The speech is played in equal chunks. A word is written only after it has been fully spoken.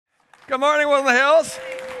Good morning, Woodland Hills.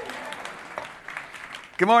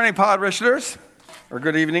 Good morning, Podrishers, or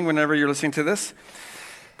good evening whenever you're listening to this.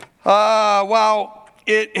 Wow,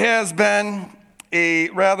 it has been a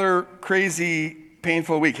rather crazy,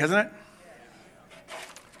 painful week, hasn't it?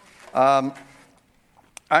 I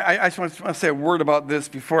just want to say a word about this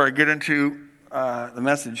before I get into the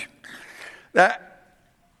message. That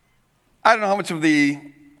I don't know how much of the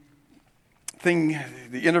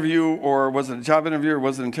interview, or was it a job interview, or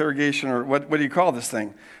was it an interrogation, or what do you call this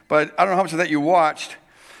thing? But I don't know how much of that you watched.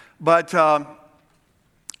 But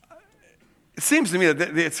it seems to me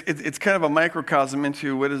that it's kind of a microcosm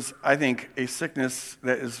into what is, I think, a sickness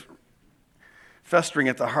that is festering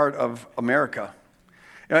at the heart of America.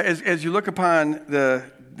 As you look upon the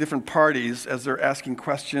different parties as they're asking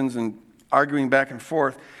questions and arguing back and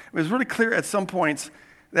forth, it was really clear at some points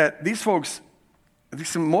that these folks,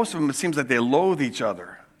 most of them, it seems like they loathe each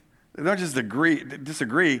other. They don't just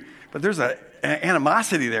disagree, but there's an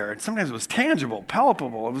animosity there. And sometimes it was tangible,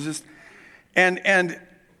 palpable. It was just, and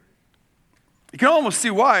you can almost see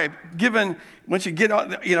why, given once you get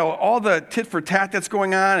all the tit for tat that's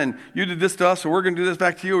going on, and you did this to us, so we're going to do this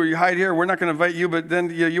back to you, or you hide here, we're not going to invite you, but then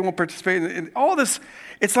you won't participate in all this.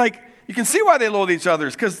 It's like you can see why they loathe each other,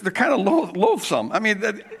 because they're kind of loathsome. I mean,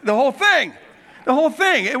 the whole thing.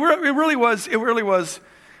 It really was. It was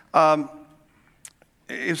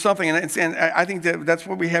something, and I think that's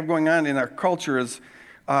what we have going on in our culture is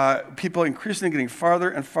people increasingly getting farther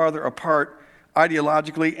and farther apart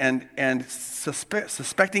ideologically and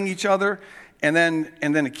suspecting each other, and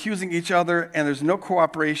then accusing each other, and there's no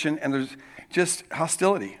cooperation, and there's just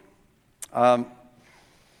hostility. I'm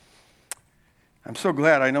so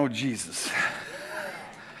glad I know Jesus,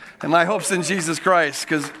 and my hope's in Jesus Christ,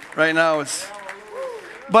 because right now it's.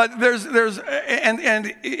 But there's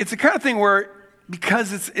and it's the kind of thing where,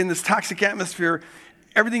 because it's in this toxic atmosphere,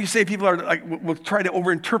 everything you say, people are like will try to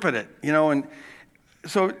overinterpret it, and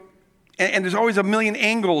so and there's always a million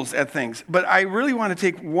angles at things. But I really want to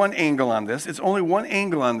take one angle on this. It's only one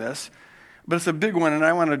angle on this, but it's a big one, and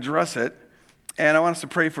I want to address it, and I want us to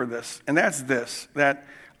pray for this. And that's this: that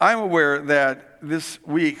I'm aware that this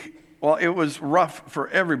week, well, it was rough for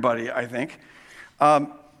everybody, I think.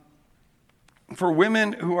 For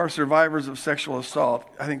women who are survivors of sexual assault,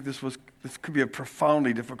 I think this could be a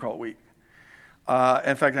profoundly difficult week.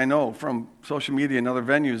 In fact, I know from social media and other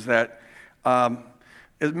venues that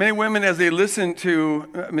as many women as they listened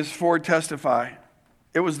to Ms. Ford testify,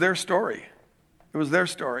 it was their story. It was their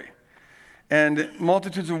story. And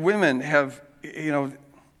multitudes of women have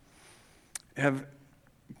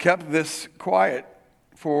kept this quiet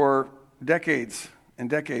for decades and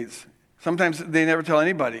decades. Sometimes they never tell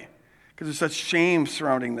anybody, because there's such shame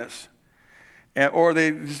surrounding this, or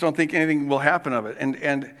they just don't think anything will happen of it.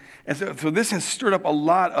 And so this has stirred up a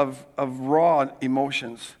lot of raw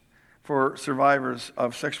emotions for survivors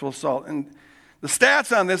of sexual assault. And the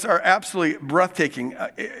stats on this are absolutely breathtaking.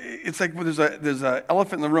 It's like there's an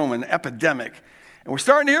elephant in the room, an epidemic. And we're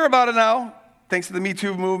starting to hear about it now, thanks to the Me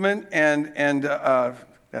Too movement and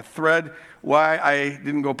that thread, why I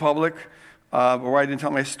didn't go public. Or why I didn't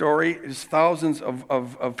tell my story. There's thousands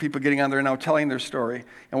of people getting on there now telling their story,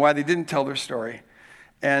 and why they didn't tell their story.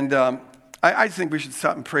 And I think we should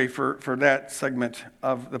stop and pray for that segment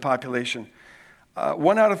of the population.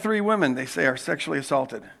 1 out of 3 women, they say, are sexually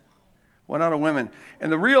assaulted. 1 out of women.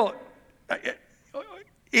 And the real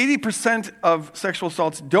 80% of sexual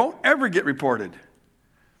assaults don't ever get reported.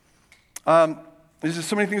 There's just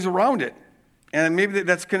so many things around it. And maybe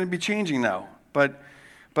that's going to be changing now. But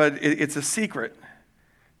it's a secret.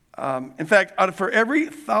 In fact, for every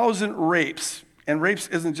 1,000 rapes, and rapes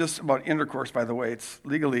isn't just about intercourse, by the way, it's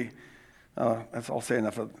legally, I'll say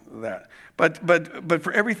enough of that. But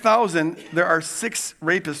for every 1,000, there are 6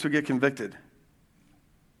 rapists who get convicted.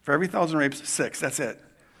 For every 1,000 rapes, 6, that's it.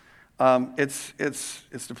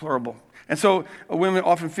 It's deplorable. And so women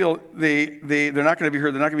often feel they're not going to be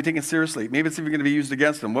heard, they're not going to be taken seriously. Maybe it's even going to be used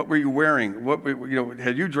against them. What were you wearing?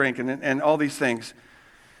 Had you drank? And all these things.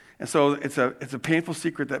 And so it's a painful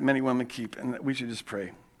secret that many women keep, and we should just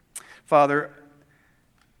pray. Father,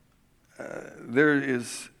 there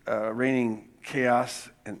is reigning chaos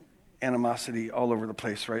and animosity all over the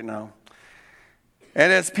place right now.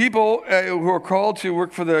 And as people who are called to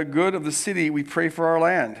work for the good of the city, we pray for our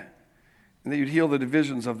land, and that you'd heal the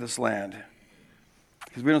divisions of this land,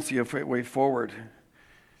 because we don't see a way forward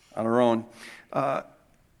on our own.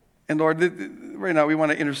 And Lord, right now we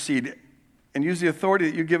want to intercede and use the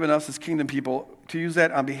authority that you've given us as kingdom people to use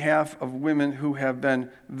that on behalf of women who have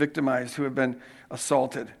been victimized, who have been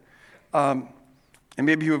assaulted, and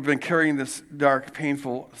maybe who have been carrying this dark,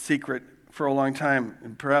 painful secret for a long time.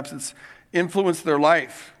 And perhaps it's influenced their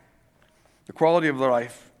life, the quality of their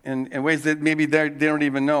life, in ways that maybe they don't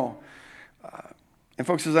even know. And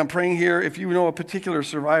folks, as I'm praying here, if you know a particular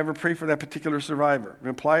survivor, pray for that particular survivor.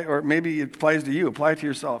 Apply, or maybe it applies to you. Apply it to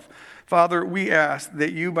yourself. Father, we ask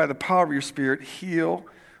that you, by the power of your Spirit, heal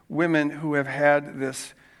women who have had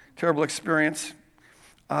this terrible experience.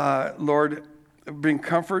 Lord, bring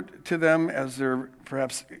comfort to them as they're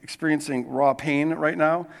perhaps experiencing raw pain right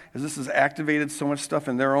now, as this has activated so much stuff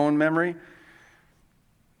in their own memory.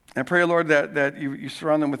 I pray, Lord, that you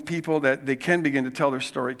surround them with people that they can begin to tell their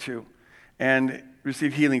story to and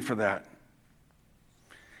receive healing for that.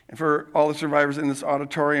 And for all the survivors in this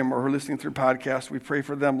auditorium or who are listening through podcasts, we pray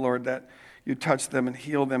for them, Lord, that you touch them and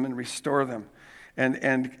heal them and restore them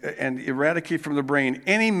and eradicate from the brain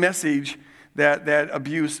any message that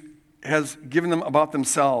abuse has given them about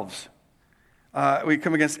themselves. We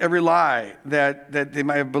come against every lie that they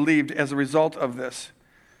might have believed as a result of this,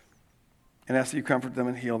 and ask that you comfort them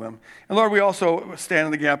and heal them. And Lord, we also stand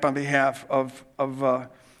in the gap on behalf of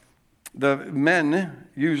the men,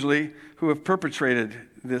 usually, who have perpetrated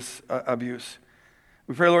this abuse.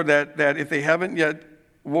 We pray, Lord, that if they haven't yet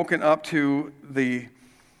woken up to the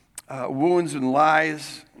wounds and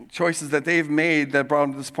lies, choices that they've made that brought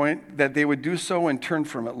them to this point, that they would do so and turn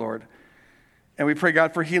from it, Lord. And we pray,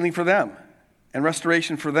 God, for healing for them and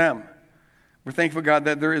restoration for them. We're thankful, God,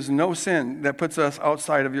 that there is no sin that puts us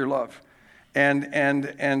outside of your love.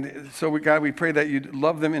 And so, God, we pray that you'd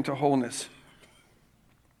love them into wholeness.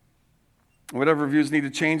 Whatever views need to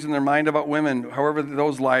change in their mind about women, however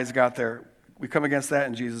those lies got there, we come against that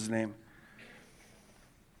in Jesus' name.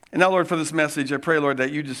 And now, Lord, for this message, I pray, Lord,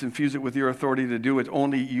 that you just infuse it with your authority to do what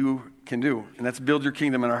only you can do. And that's build your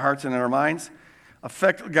kingdom in our hearts and in our minds.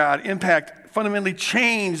 Affect, God, impact, fundamentally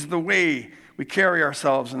change the way we carry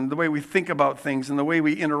ourselves and the way we think about things and the way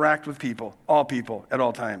we interact with people, at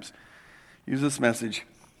all times. Use this message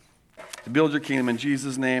to build your kingdom in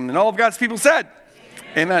Jesus' name. And all of God's people said,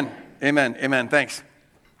 amen. Amen. Amen. Thanks.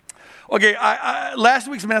 Okay, last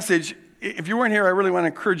week's message, if you weren't here, I really want to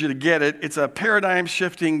encourage you to get it. It's a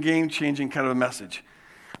paradigm-shifting, game-changing kind of a message.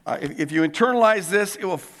 If you internalize this, it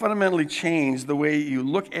will fundamentally change the way you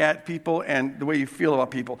look at people and the way you feel about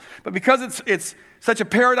people. But because it's such a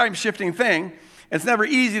paradigm-shifting thing, it's never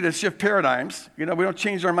easy to shift paradigms. We don't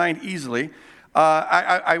change our mind easily.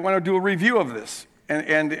 I want to do a review of this.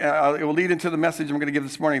 And it will lead into the message I'm going to give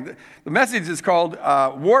this morning. The message is called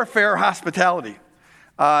Warfare Hospitality.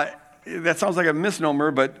 That sounds like a misnomer,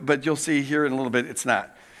 but you'll see here in a little bit it's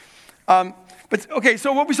not.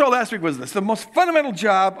 So what we saw last week was this. The most fundamental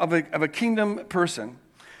job of a kingdom person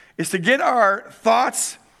is to get our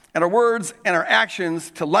thoughts and our words and our actions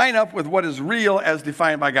to line up with what is real as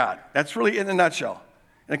defined by God. That's really in a nutshell.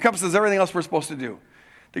 It encompasses everything else we're supposed to do.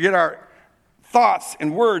 To get our thoughts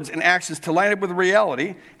and words and actions to line up with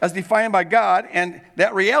reality as defined by God. And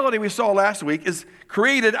that reality we saw last week is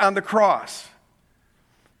created on the cross.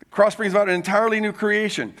 The cross brings about an entirely new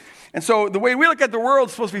creation. And so the way we look at the world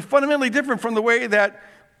is supposed to be fundamentally different from the way that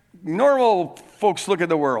normal folks look at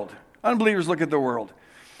the world. Unbelievers look at the world.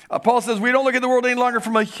 Paul says we don't look at the world any longer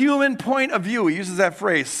from a human point of view. He uses that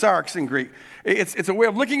phrase, sarx in Greek. It's a way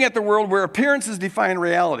of looking at the world where appearances define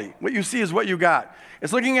reality. What you see is what you got.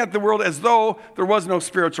 It's looking at the world as though there was no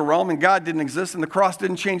spiritual realm and God didn't exist and the cross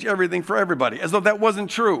didn't change everything for everybody, as though that wasn't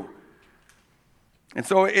true. And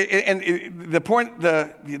so the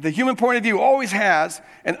human point of view always has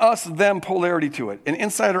an us-them polarity to it, an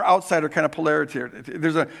insider-outsider kind of polarity.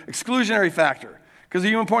 There's an exclusionary factor because the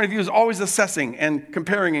human point of view is always assessing and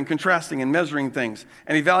comparing and contrasting and measuring things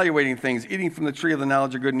and evaluating things, eating from the tree of the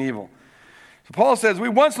knowledge of good and evil. So Paul says, we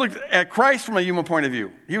once looked at Christ from a human point of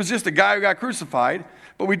view. He was just a guy who got crucified,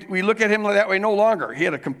 but we look at him that way no longer. He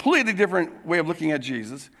had a completely different way of looking at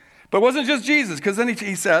Jesus. But it wasn't just Jesus, because then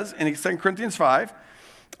he says in 2 Corinthians 5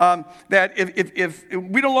 that if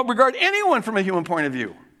we don't regard anyone from a human point of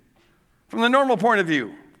view, from the normal point of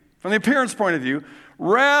view, from the appearance point of view,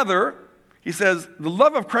 rather, he says, the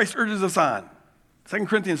love of Christ urges us on. 2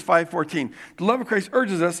 Corinthians 5:14. The love of Christ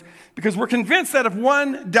urges us because we're convinced that if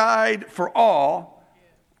one died for all,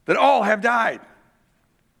 that all have died.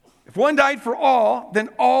 If one died for all, then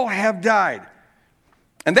all have died.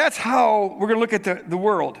 And that's how we're going to look at the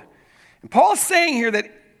world. And Paul's saying here that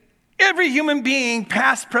every human being,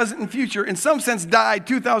 past, present, and future, in some sense died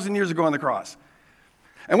 2,000 years ago on the cross.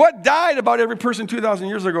 And what died about every person 2,000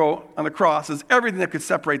 years ago on the cross is everything that could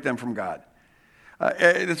separate them from God.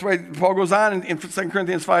 That's why Paul goes on in 2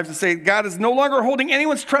 Corinthians 5 to say God is no longer holding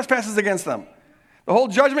anyone's trespasses against them. The whole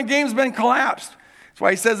judgment game's been collapsed. That's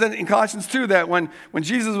why he says that in Colossians 2, that when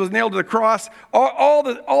Jesus was nailed to the cross,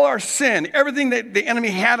 all our sin, everything that the enemy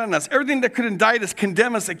had on us, everything that could indict us,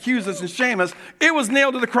 condemn us, accuse us, and shame us, it was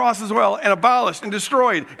nailed to the cross as well and abolished and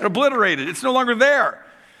destroyed and obliterated. It's no longer there.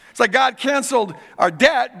 It's like God canceled our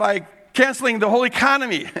debt by canceling the whole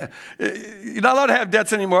economy. You're not allowed to have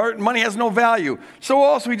debts anymore. Money has no value. So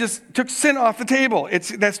also we just took sin off the table.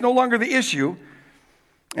 That's no longer the issue.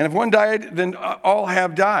 And if one died, then all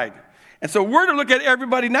have died. And so we're to look at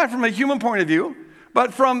everybody not from a human point of view,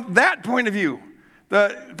 but from that point of view.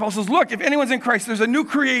 Paul says, look, if anyone's in Christ, there's a new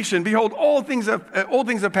creation. Behold, old things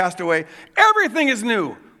have passed away. Everything is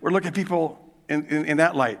new. We're looking at people in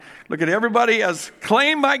that light. Look at everybody as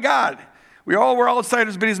claimed by God. We all were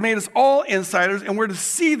outsiders, but he's made us all insiders, and we're to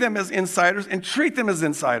see them as insiders and treat them as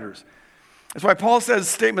insiders. That's why Paul says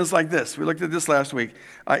statements like this. We looked at this last week.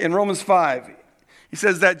 In Romans 5, he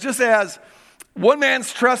says that just as one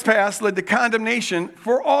man's trespass led to condemnation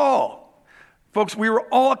for all. Folks, we were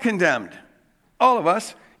all condemned, all of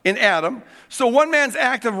us, in Adam. So one man's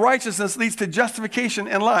act of righteousness leads to justification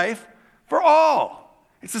and life for all.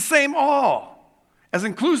 It's the same all. As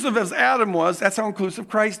inclusive as Adam was, that's how inclusive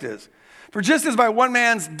Christ is. For just as by one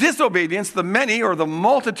man's disobedience the many or the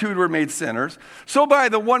multitude were made sinners, so by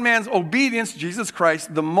the one man's obedience, Jesus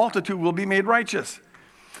Christ, the multitude will be made righteous.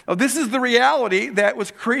 Now, this is the reality that was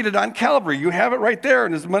created on Calvary. You have it right there,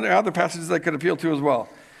 and there's many other passages I could appeal to as well.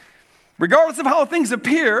 Regardless of how things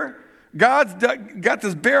appear, God's got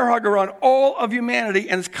this bear hug around all of humanity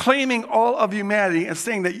and is claiming all of humanity and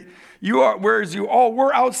saying that you are, whereas you all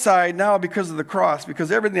were outside now because of the cross,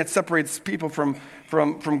 because everything that separates people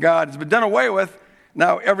from God has been done away with,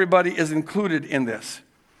 now everybody is included in this.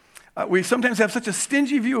 We sometimes have such a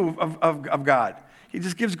stingy view of God. He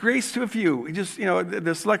just gives grace to a few. He just,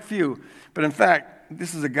 the select few. But in fact,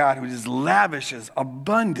 this is a God who just lavishes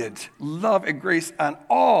abundant love and grace on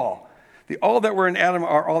all. The all that were in Adam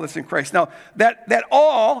are all that's in Christ. Now, that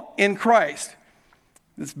all in Christ,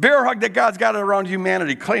 this bear hug that God's got around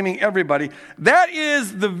humanity, claiming everybody, that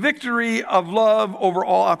is the victory of love over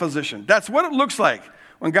all opposition. That's what it looks like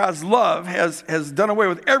when God's love has done away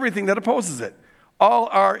with everything that opposes it. All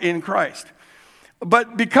are in Christ.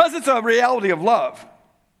 But because it's a reality of love,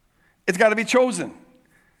 it's got to be chosen.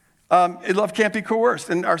 Love can't be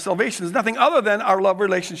coerced, and our salvation is nothing other than our love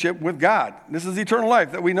relationship with God. This is eternal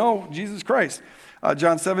life, that we know Jesus Christ.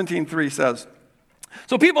 John 17:3 says.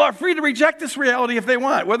 So people are free to reject this reality if they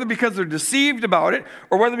want, whether because they're deceived about it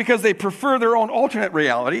or whether because they prefer their own alternate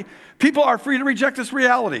reality. People are free to reject this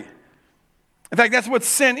reality. In fact, that's what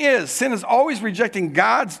sin is. Sin is always rejecting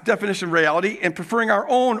God's definition of reality and preferring our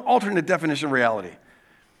own alternate definition of reality.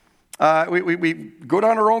 We go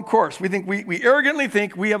down our own course. We arrogantly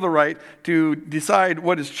think we have the right to decide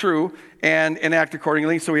what is true and act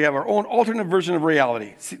accordingly. So we have our own alternate version of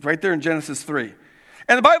reality. See, right there in Genesis 3.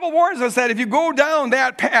 And the Bible warns us that if you go down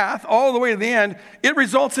that path all the way to the end, it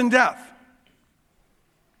results in death.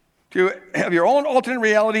 To have your own alternate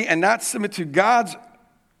reality and not submit to God's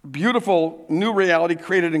beautiful new reality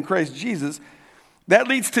created in Christ Jesus, that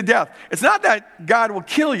leads to death. It's not that God will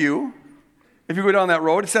kill you if you go down that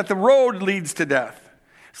road. It's that the road leads to death.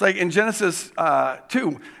 It's like in Genesis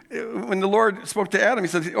 2, when the Lord spoke to Adam, he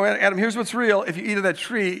said, "Oh, Adam, here's what's real. If you eat of that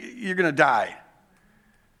tree, you're going to die."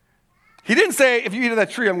 He didn't say, if you eat of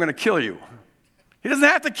that tree, I'm going to kill you. He doesn't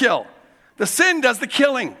have to kill. The sin does the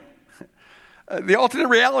killing. The alternate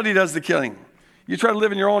reality does the killing. You try to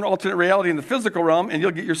live in your own alternate reality in the physical realm, and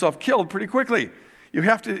you'll get yourself killed pretty quickly. You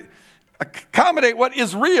have to accommodate what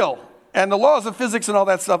is real and the laws of physics and all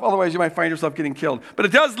that stuff. Otherwise, you might find yourself getting killed. But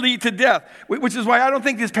it does lead to death, which is why I don't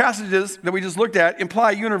think these passages that we just looked at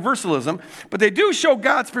imply universalism. But they do show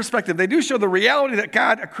God's perspective. They do show the reality that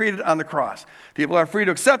God created on the cross. People are free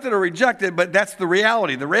to accept it or reject it, but that's the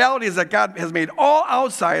reality. The reality is that God has made all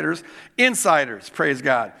outsiders insiders, praise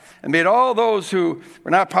God, and made all those who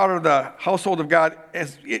were not part of the household of God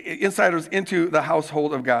as insiders into the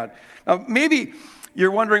household of God. Now, maybe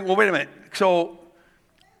you're wondering, well, wait a minute. So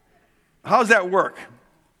how does that work?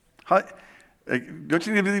 Don't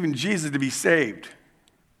you need to believe in Jesus to be saved?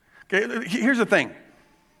 Okay, here's the thing.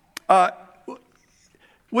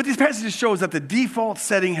 What these passages show is that the default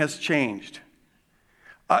setting has changed.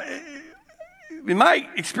 In my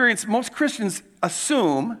experience, most Christians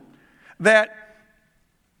assume that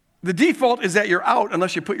the default is that you're out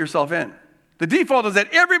unless you put yourself in. The default is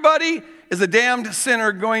that everybody is a damned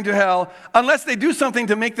sinner going to hell unless they do something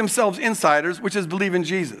to make themselves insiders, which is believe in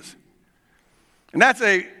Jesus. And that's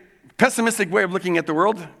a pessimistic way of looking at the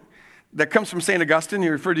world that comes from St. Augustine. He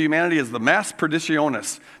referred to humanity as the mass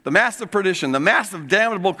perditionis, the mass of perdition, the mass of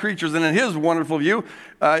damnable creatures. And in his wonderful view,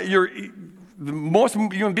 most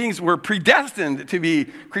human beings were predestined to be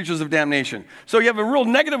creatures of damnation. So you have a real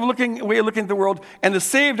negative way of looking at the world, and the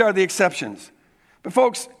saved are the exceptions. But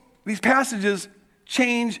folks, these passages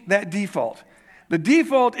change that default. The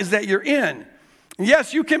default is that you're in. And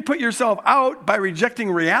yes, you can put yourself out by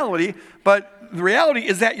rejecting reality, but the reality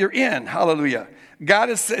is that you're in. Hallelujah.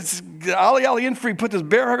 God is, Ali Infri put this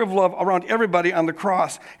bear hug of love around everybody on the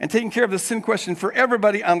cross and taking care of the sin question for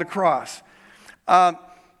everybody on the cross.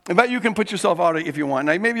 But you can put yourself out if you want.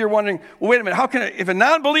 Now, maybe you're wondering, well, wait a minute, if a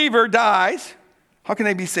non-believer dies, how can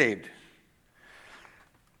they be saved?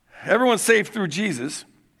 Everyone's saved through Jesus.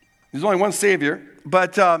 There's only one Savior.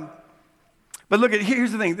 But look,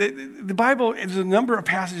 here's the thing. The Bible, there's a number of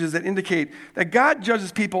passages that indicate that God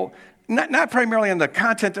judges people not primarily on the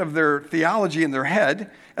content of their theology in their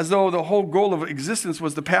head, as though the whole goal of existence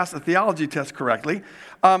was to pass a theology test correctly.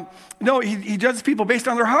 No, he judges people based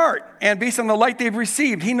on their heart and based on the light they've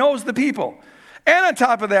received. He knows the people. And on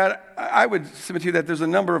top of that, I would submit to you that there's a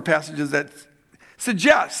number of passages that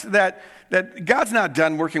suggest that God's not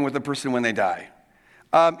done working with a person when they die.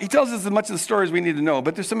 He tells us as much of the story as we need to know,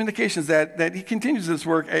 but there's some indications that he continues this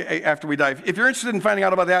work after we die. If you're interested in finding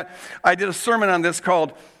out about that, I did a sermon on this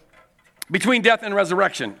called Between Death and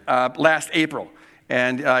Resurrection last April,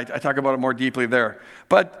 and I talk about it more deeply there.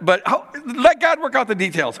 But let God work out the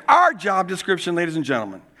details. Our job description, ladies and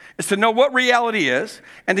gentlemen, is to know what reality is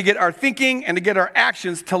and to get our thinking and to get our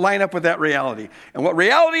actions to line up with that reality. And what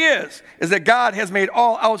reality is that God has made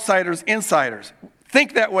all outsiders insiders.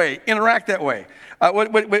 Think that way, interact that way.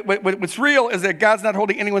 What's real is that God's not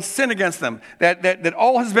holding anyone's sin against them, that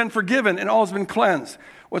all has been forgiven and all has been cleansed.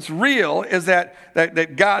 What's real is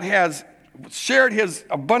that God has shared his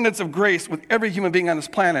abundance of grace with every human being on this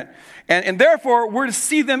planet. And therefore, we're to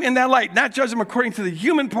see them in that light, not judge them according to the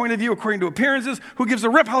human point of view, according to appearances. Who gives a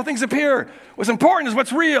rip how things appear? What's important is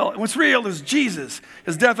what's real. And what's real is Jesus,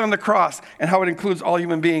 his death on the cross, and how it includes all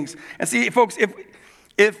human beings. And see, folks,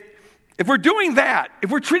 if we're doing that, if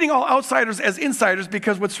we're treating all outsiders as insiders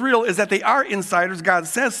because what's real is that they are insiders, God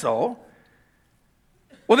says so,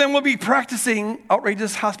 well, then we'll be practicing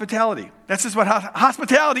outrageous hospitality. That's just what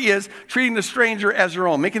hospitality is, treating the stranger as your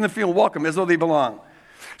own, making them feel welcome as though they belong.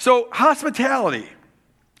 So hospitality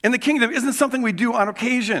in the kingdom isn't something we do on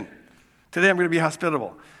occasion. Today I'm going to be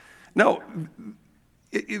hospitable. No,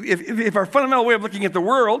 if our fundamental way of looking at the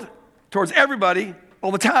world towards everybody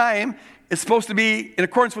all the time is supposed to be in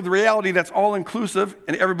accordance with the reality that's all-inclusive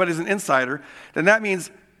and everybody's an insider, then that means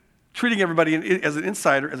treating everybody as an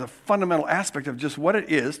insider is a fundamental aspect of just what it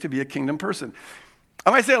is to be a kingdom person.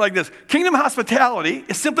 I might say it like this. Kingdom hospitality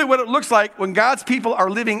is simply what it looks like when God's people are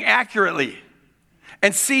living accurately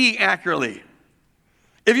and see accurately.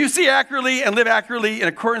 If you see accurately and live accurately in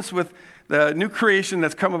accordance with the new creation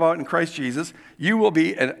that's come about in Christ Jesus, you will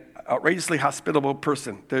be an outrageously hospitable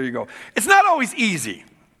person. There you go. It's not always easy.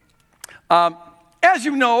 As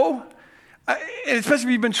you know, and especially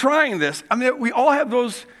if you've been trying this, I mean, we all have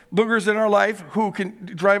those boogers in our life who can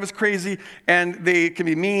drive us crazy, and they can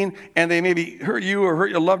be mean, and they maybe hurt you or hurt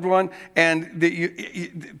your loved one, and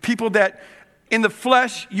people that in the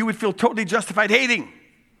flesh you would feel totally justified hating,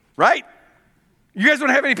 right? You guys don't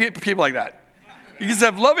have any people like that. You just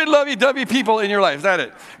have lovey-dovey people in your life. Is that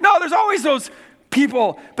it? No, there's always those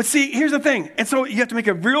people. But see, here's the thing. And so you have to make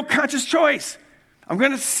a real conscious choice. I'm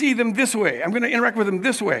going to see them this way. I'm going to interact with them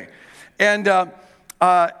this way. And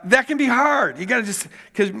that can be hard. You got to just,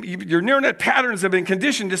 because your neural net patterns have been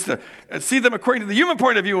conditioned just to see them according to the human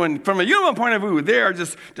point of view. And from a human point of view, they are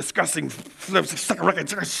just disgusting. You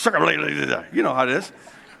know how it is.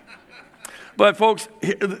 But folks,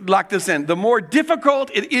 lock this in. The more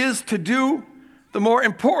difficult it is to do, the more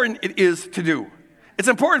important it is to do. It's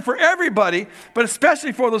important for everybody, but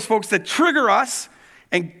especially for those folks that trigger us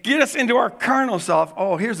and get us into our carnal self.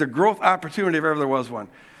 Oh, here's a growth opportunity if ever there was one.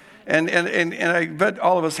 And I bet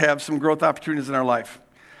all of us have some growth opportunities in our life.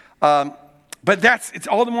 But it's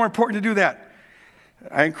all the more important to do that.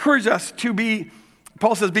 I encourage us to be,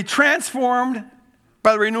 Paul says, be transformed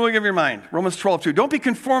by the renewing of your mind. Romans 12:2. Don't be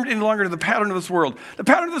conformed any longer to the pattern of this world. The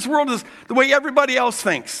pattern of this world is the way everybody else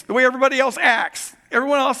thinks, the way everybody else acts,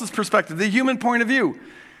 everyone else's perspective, the human point of view.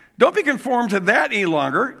 Don't be conformed to that any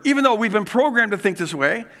longer. Even though we've been programmed to think this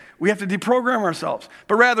way, we have to deprogram ourselves.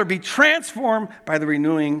 But rather be transformed by the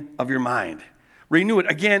renewing of your mind. Renew it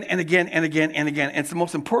again and again and again and again. And it's the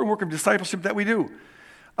most important work of discipleship that we do.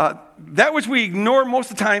 That which we ignore most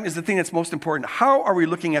of the time is the thing that's most important. How are we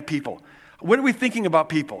looking at people? What are we thinking about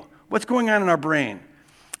people? What's going on in our brain?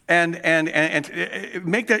 And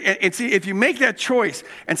make that, and see, if you make that choice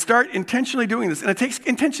and start intentionally doing this, and it takes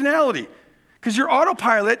intentionality, Because your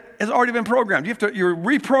autopilot has already been programmed. You're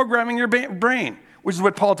reprogramming your brain, which is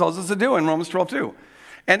what Paul tells us to do in Romans 12:2.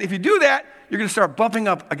 And if you do that, you're going to start bumping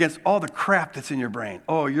up against all the crap that's in your brain.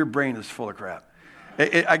 Oh, your brain is full of crap.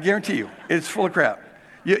 I guarantee you, it's full of crap.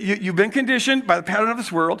 You've been conditioned by the pattern of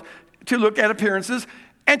this world to look at appearances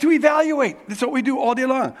and to evaluate. That's what we do all day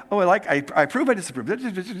long. Oh, I approve, I disapprove.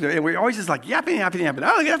 And we're always just like yapping. It's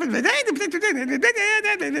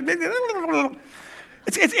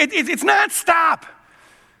nonstop.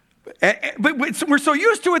 But we're so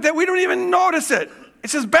used to it that we don't even notice it.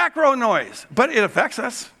 It's just background noise. But it affects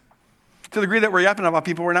us to the degree that we're yapping about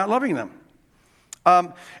people we're not loving them.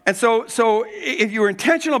 And so if you're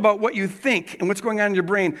intentional about what you think and what's going on in your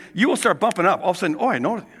brain, you will start bumping up. All of a sudden, I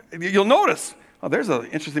know. You'll notice, there's an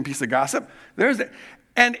interesting piece of gossip. There's that.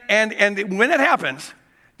 And when that happens,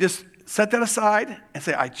 just set that aside and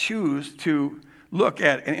say, I choose to look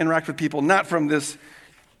at and interact with people, not from this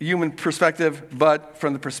human perspective, but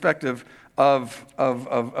from the perspective of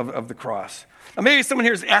the cross. Now, maybe someone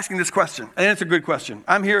here is asking this question, and it's a good question.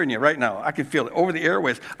 I'm hearing you right now. I can feel it over the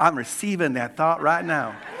airwaves. I'm receiving that thought right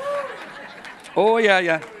now. Oh,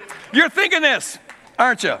 yeah. You're thinking this,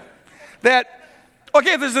 aren't you? That,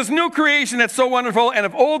 okay, if there's this new creation that's so wonderful, and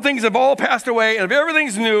if old things have all passed away, and if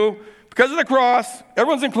everything's new, because of the cross,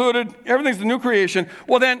 everyone's included, everything's the new creation,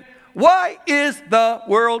 well then, why is the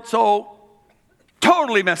world so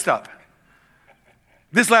totally messed up?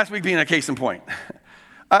 This last week being a case in point.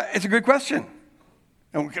 It's a good question.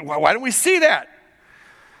 And why don't we see that?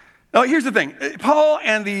 Now, here's the thing. Paul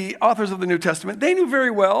and the authors of the New Testament, they knew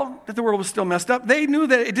very well that the world was still messed up. They knew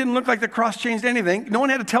that it didn't look like the cross changed anything. No one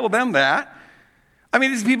had to tell them that. I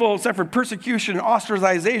mean, these people suffered persecution,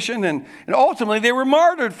 ostracization, and ultimately they were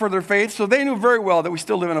martyred for their faith, so they knew very well that we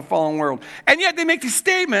still live in a fallen world. And yet they make these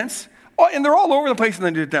statements, and they're all over the place in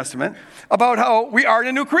the New Testament, about how we are in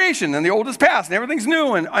a new creation, and the old is past, and everything's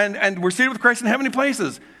new, and we're seated with Christ in heavenly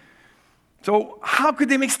places. So how could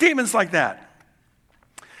they make statements like that?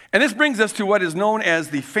 And this brings us to what is known as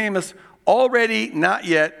the famous already not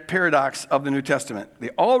yet paradox of the New Testament. The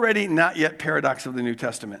already not yet paradox of the New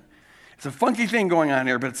Testament. It's a funky thing going on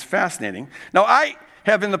here, but it's fascinating. Now, I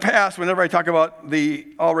have in the past, whenever I talk about the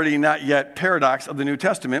already not yet paradox of the New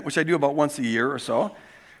Testament, which I do about once a year or so,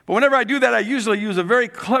 but whenever I do that, I usually use a very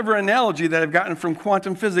clever analogy that I've gotten from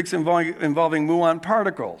quantum physics involving muon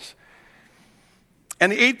particles.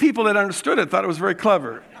 And the 8 people that understood it thought it was very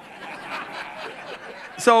clever.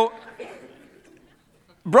 So,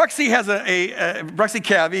 Bruxy has Bruxy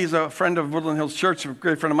Cavey, he's a friend of Woodland Hills Church, a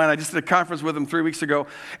great friend of mine. I just did a conference with him 3 weeks ago.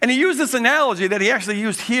 And he used this analogy that he actually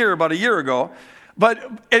used here about a year ago.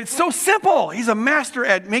 But it's so simple. He's a master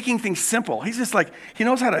at making things simple. He's just like, he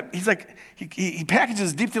knows how to, he's like, he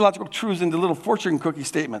packages deep theological truths into little fortune cookie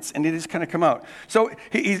statements, and they just kind of come out. So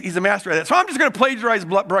he's a master at that. So I'm just going to plagiarize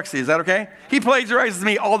Bruxy. Is that okay? He plagiarizes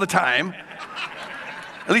me all the time.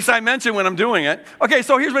 At least I mention when I'm doing it. Okay,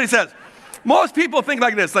 so here's what he says. Most people think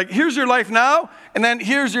like this, like here's your life now, and then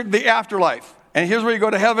here's the afterlife. And here's where you go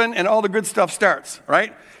to heaven, and all the good stuff starts,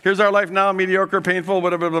 right? Here's our life now, mediocre, painful,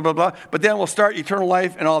 blah, blah, blah, blah, blah. But then we'll start eternal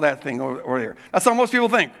life and all that thing over there. That's how most people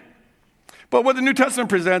think. But what the New Testament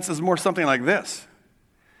presents is more something like this.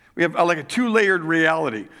 We have like a 2-layered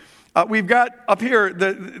reality. We've got up here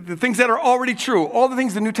the things that are already true, all the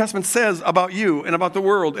things the New Testament says about you and about the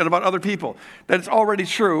world and about other people, that it's already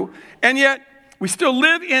true. And yet, we still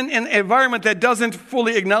live in an environment that doesn't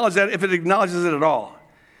fully acknowledge that, if it acknowledges it at all.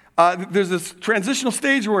 There's this transitional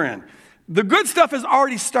stage we're in. The good stuff has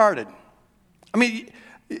already started. I mean,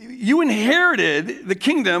 you inherited the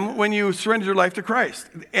kingdom when you surrendered your life to Christ.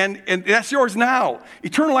 And that's yours now.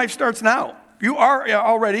 Eternal life starts now. You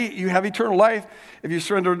have eternal life if you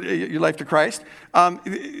surrender your life to Christ. Don't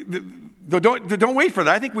wait for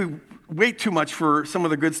that. I think we wait too much for some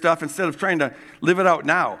of the good stuff instead of trying to live it out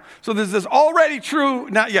now. So there's this already true,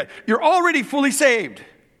 not yet. You're already fully saved.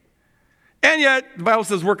 And yet, the Bible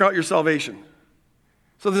says, work out your salvation.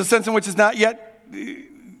 So there's a sense in which it's not yet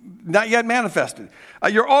manifested.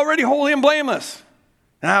 You're already holy and blameless.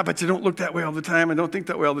 But you don't look that way all the time and don't think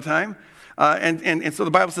that way all the time. And so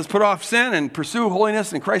the Bible says, put off sin and pursue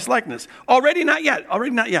holiness and Christ-likeness. Already not yet.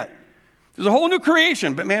 There's a whole new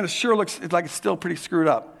creation, but man, it sure looks like it's still pretty screwed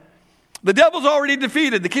up. The devil's already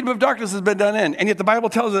defeated. The kingdom of darkness has been done in. And yet the Bible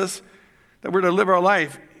tells us that we're to live our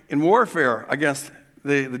life in warfare against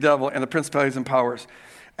the devil and the principalities and powers.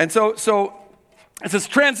 And so it's this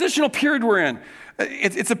transitional period we're in.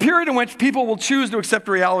 It's a period in which people will choose to accept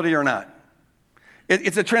reality or not.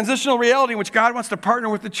 It's a transitional reality in which God wants to partner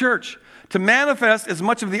with the church to manifest as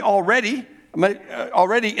much of the already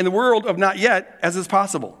in the world of not yet as is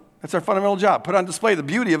possible. That's our fundamental job. Put on display the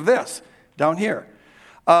beauty of this down here.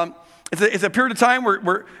 It's a period of time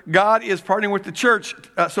where God is partnering with the church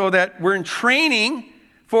so that we're in training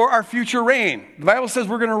for our future reign. The Bible says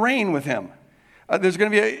we're going to reign with him. There's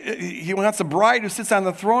going to be he wants a bride who sits on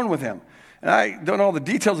the throne with him. And I don't know all the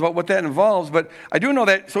details about what that involves, but I do know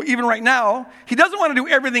that, so even right now, he doesn't want to do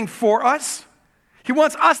everything for us. He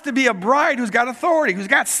wants us to be a bride who's got authority, who's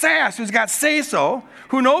got sass, who's got say-so,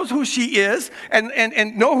 who knows who she is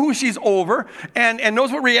and know who she's over and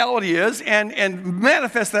knows what reality is and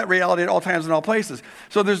manifests that reality at all times and all places.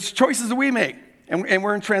 So there's choices that we make, and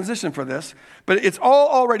we're in transition for this. But it's all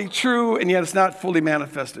already true, and yet it's not fully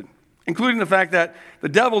manifested, including the fact that the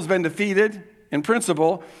devil's been defeated in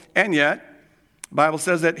principle, and yet the Bible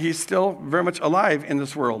says that he's still very much alive in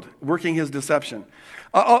this world, working his deception.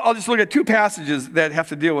 I'll just look at two passages that have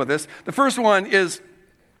to deal with this. The first one is,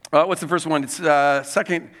 what's the first one? It's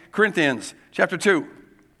 2 Corinthians chapter 2,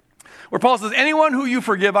 where Paul says, anyone who you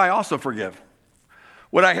forgive, I also forgive.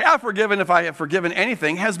 What I have forgiven, if I have forgiven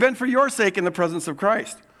anything, has been for your sake in the presence of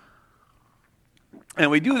Christ.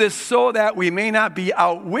 And we do this so that we may not be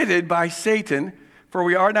outwitted by Satan, for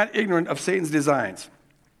we are not ignorant of Satan's designs.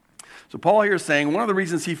 So Paul here is saying one of the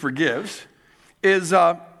reasons he forgives is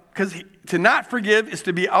because to not forgive is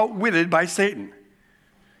to be outwitted by Satan.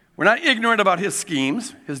 We're not ignorant about his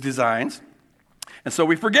schemes, his designs, and so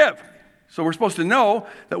we forgive. So we're supposed to know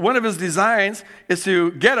that one of his designs is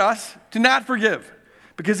to get us to not forgive,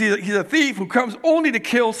 because he's a thief who comes only to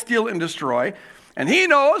kill, steal, and destroy. And he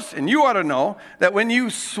knows, and you ought to know, that when you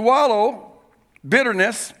swallow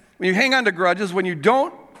bitterness, when you hang on to grudges, when you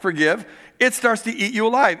don't forgive, it starts to eat you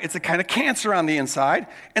alive. It's a kind of cancer on the inside,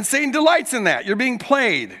 and Satan delights in that. You're being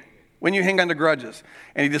played when you hang on to grudges.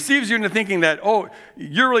 And he deceives you into thinking that, oh,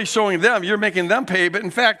 you're really showing them, you're making them pay, but in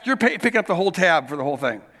fact, you're picking up the whole tab for the whole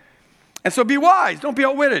thing. And so be wise, don't be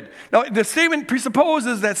outwitted. Now, the statement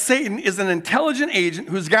presupposes that Satan is an intelligent agent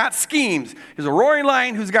who's got schemes. He's a roaring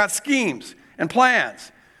lion who's got schemes and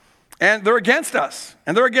plans. And they're against us,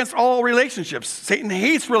 and they're against all relationships. Satan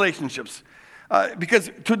hates relationships. Because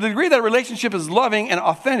to the degree that a relationship is loving and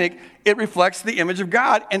authentic, it reflects the image of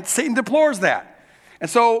God, and Satan deplores that. And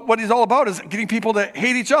so what he's all about is getting people to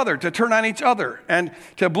hate each other, to turn on each other, and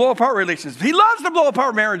to blow apart relationships. He loves to blow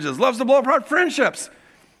apart marriages, loves to blow apart friendships,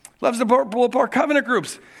 loves to blow apart covenant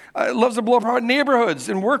groups, loves to blow apart neighborhoods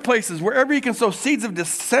and workplaces. Wherever he can sow seeds of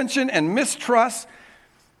dissension and mistrust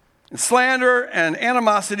and slander and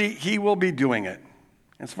animosity, he will be doing it.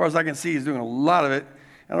 As far as I can see, he's doing a lot of it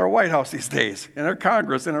in our White House these days, in our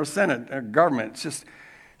Congress, in our Senate, our government. It's just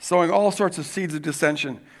sowing all sorts of seeds of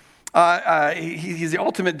dissension. He's the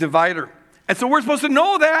ultimate divider. And so we're supposed to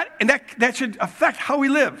know that, and that should affect how we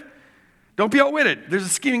live. Don't be outwitted. There's a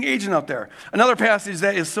scheming agent out there. Another passage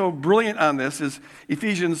that is so brilliant on this is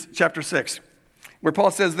Ephesians chapter 6, where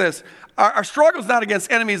Paul says this, our struggle is not against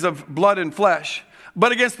enemies of blood and flesh,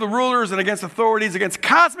 but against the rulers and against authorities, against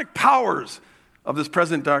cosmic powers of this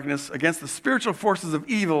present darkness, against the spiritual forces of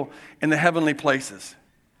evil in the heavenly places.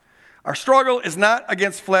 Our struggle is not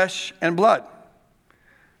against flesh and blood.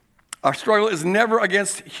 Our struggle is never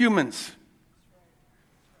against humans.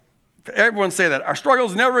 Everyone say that. Our struggle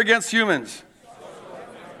is never against humans.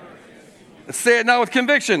 Let's say it now with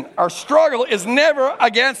conviction. Our struggle is never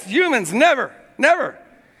against humans. Never. Never.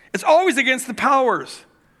 It's always against the powers.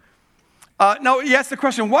 Now, you ask the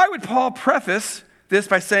question, why would Paul preface this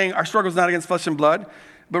by saying our struggle is not against flesh and blood,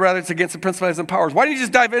 but rather it's against the principalities and powers? Why didn't you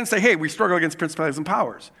just dive in and say, hey, we struggle against principalities and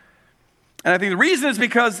powers? And I think the reason is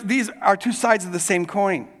because these are two sides of the same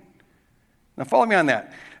coin. Now, follow me on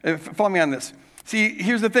that. Follow me on this. See,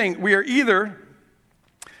 here's the thing. We're either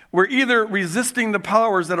resisting the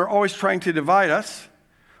powers that are always trying to divide us,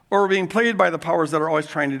 or we're being played by the powers that are always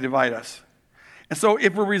trying to divide us. And so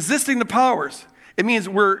if we're resisting the powers, it means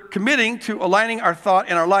we're committing to aligning our thought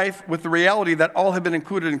and our life with the reality that all have been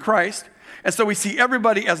included in Christ. And so we see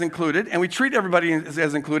everybody as included, and we treat everybody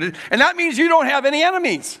as included. And that means you don't have any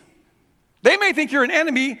enemies. They may think you're an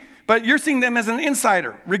enemy, but you're seeing them as an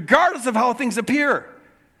insider, regardless of how things appear.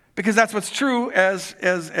 Because that's what's true as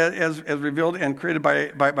revealed and created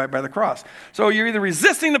by the cross. So you're either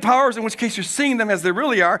resisting the powers, in which case you're seeing them as they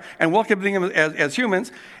really are, and welcoming them as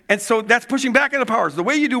humans. And so that's pushing back on the powers. The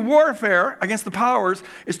way you do warfare against the powers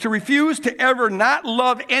is to refuse to ever not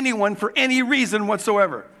love anyone for any reason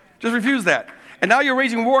whatsoever. Just refuse that. And now you're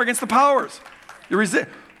waging war against the powers.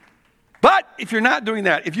 But if you're not doing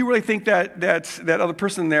that, if you really think that other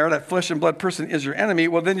person there, that flesh and blood person is your enemy,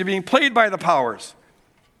 well, then you're being played by the powers.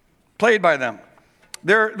 Played by them.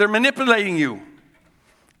 They're manipulating you.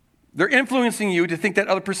 They're influencing you to think that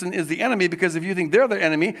other person is the enemy, because if you think they're the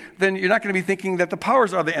enemy, then you're not going to be thinking that the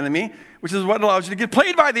powers are the enemy, which is what allows you to get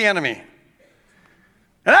played by the enemy.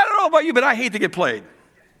 And I don't know about you, but I hate to get played.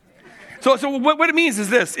 So what it means is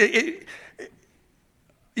this.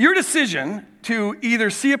 Your decision to either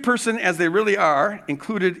see a person as they really are,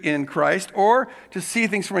 included in Christ, or to see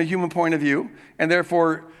things from a human point of view, and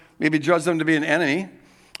therefore maybe judge them to be an enemy,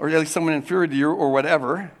 or at least someone inferior to you, or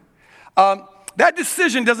whatever, that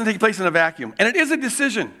decision doesn't take place in a vacuum. And it is a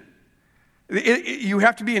decision. You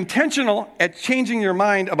have to be intentional at changing your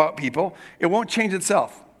mind about people. It won't change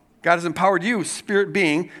itself. God has empowered you, spirit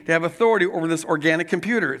being, to have authority over this organic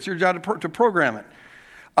computer. It's your job to program it.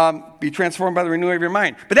 Be transformed by the renewing of your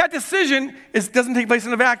mind. But that decision doesn't take place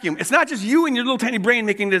in a vacuum. It's not just you and your little tiny brain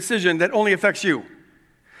making a decision that only affects you.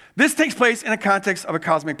 This takes place in a context of a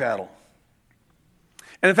cosmic battle.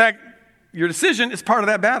 And in fact, your decision is part of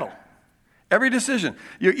that battle. Every decision.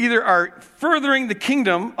 You either are furthering the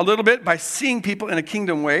kingdom a little bit by seeing people in a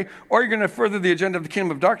kingdom way, or you're going to further the agenda of the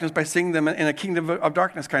kingdom of darkness by seeing them in a kingdom of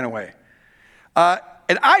darkness kind of way.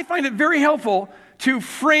 And I find it very helpful to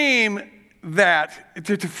frame that,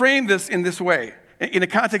 to frame this in this way, in the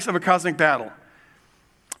context of a cosmic battle.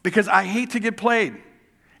 Because I hate to get played.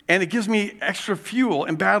 And it gives me extra fuel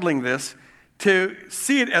in battling this to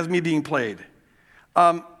see it as me being played.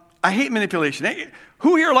 I hate manipulation.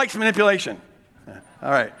 Who here likes manipulation? All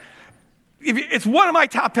right. It's one of my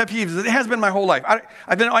top pet peeves. It has been my whole life.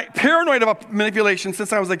 I've been paranoid about manipulation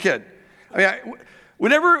since I was a kid. I mean,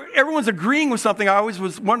 whenever everyone's agreeing with something, I always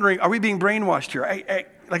was wondering, are we being brainwashed here?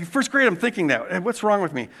 Like in first grade, I'm thinking that. What's wrong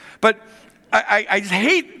with me? But I just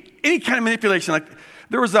hate any kind of manipulation. Like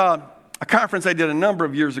there was a conference I did a number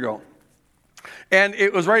of years ago. And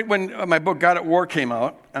it was right when my book, God at War, came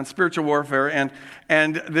out on spiritual warfare.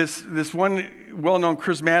 And this one well-known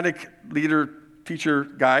charismatic leader, teacher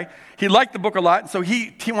guy, he liked the book a lot. And so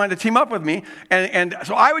he wanted to team up with me. And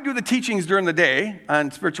so I would do the teachings during the day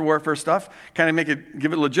on spiritual warfare stuff, kind of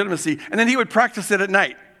give it legitimacy. And then he would practice it at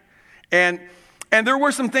night. And there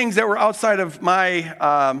were some things that were outside of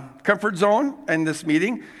my comfort zone in this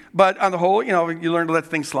meeting. But on the whole, you learn to let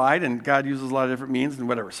things slide. And God uses a lot of different means and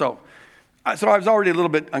whatever. So I was already a little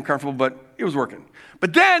bit uncomfortable, but it was working.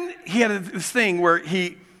 But then he had this thing where at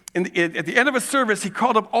the end of a service, he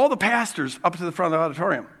called up all the pastors up to the front of the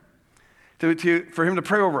auditorium for him to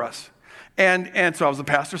pray over us. And so I was the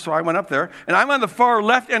pastor, so I went up there. And I'm on the far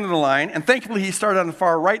left end of the line, and thankfully he started on the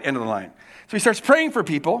far right end of the line. So he starts praying for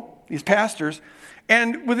people, these pastors,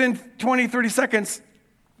 and within 20, 30 seconds,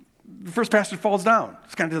 the first pastor falls down.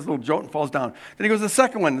 Just kind of does a little jolt and falls down. Then he goes to the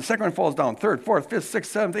second one falls down. Third, fourth, fifth,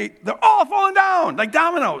 sixth, seventh, eighth. They're all falling down like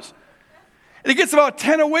dominoes. And it gets about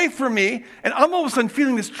 10 away from me, and I'm all of a sudden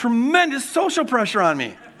feeling this tremendous social pressure on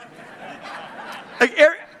me.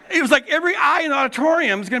 It was like every eye in the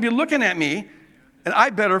auditorium is going to be looking at me, and I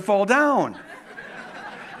better fall down.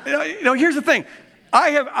 Here's the thing.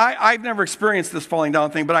 I've never experienced this falling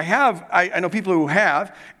down thing, but I know people who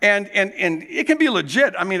have, and it can be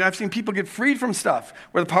legit. I mean, I've seen people get freed from stuff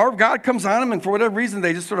where the power of God comes on them, and for whatever reason,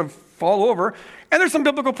 they just sort of fall over. And there's some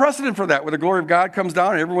biblical precedent for that, where the glory of God comes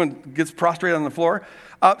down and everyone gets prostrate on the floor.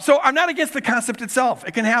 So I'm not against the concept itself.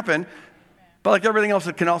 It can happen, but like everything else,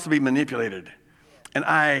 it can also be manipulated. And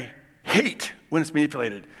I hate when it's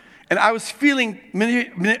manipulated. And I was feeling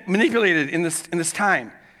manipulated in this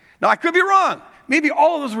time. Now, I could be wrong. Maybe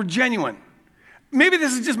all of those were genuine. Maybe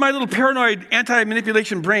this is just my little paranoid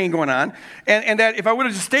anti-manipulation brain going on, and that if I would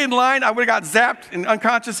have just stayed in line, I would have got zapped and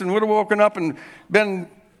unconscious and would have woken up and been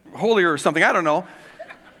holier or something. I don't know.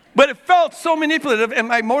 But it felt so manipulative, and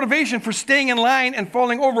my motivation for staying in line and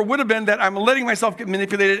falling over would have been that I'm letting myself get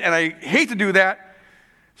manipulated, and I hate to do that,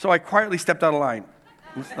 so I quietly stepped out of line.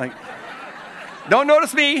 It's like, don't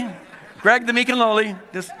notice me, Greg the meek and lowly,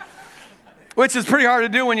 which is pretty hard to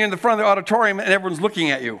do when you're in the front of the auditorium and everyone's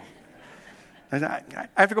looking at you. I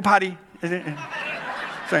have to go potty.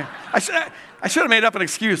 Sorry. I should have made up an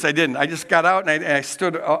excuse. I didn't. I just got out and I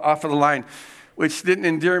stood off of the line, which didn't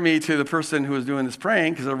endear me to the person who was doing this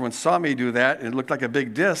praying because everyone saw me do that. And it looked like a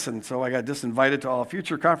big diss, and so I got disinvited to all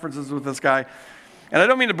future conferences with this guy. And I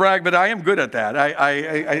don't mean to brag, but I am good at that.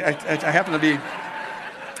 I happen to be.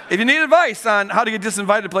 If you need advice on how to get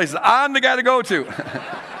disinvited to places, I'm the guy to go to.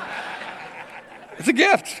 It's a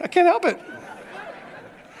gift. I can't help it.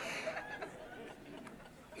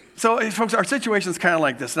 So, folks, our situation is kind of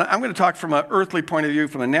like this. Now, I'm going to talk from an earthly point of view,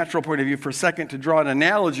 from a natural point of view for a second to draw an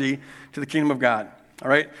analogy to the kingdom of God. All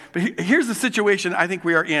right? But here's the situation I think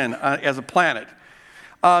we are in as a planet.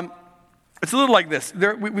 It's a little like this.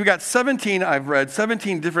 We've got 17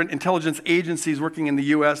 different intelligence agencies working in the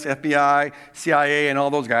U.S., FBI, CIA, and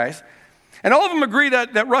all those guys. And all of them agree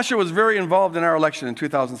that Russia was very involved in our election in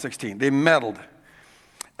 2016. They meddled.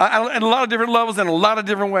 At a lot of different levels and a lot of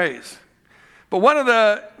different ways. But one of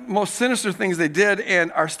the most sinister things they did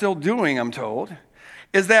and are still doing, I'm told,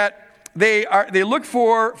 is that they look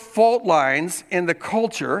for fault lines in the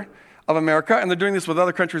culture of America, and they're doing this with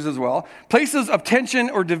other countries as well, places of tension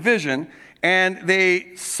or division, and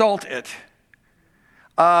they salt it.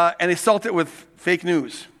 And they salt it with fake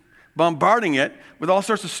news, bombarding it with all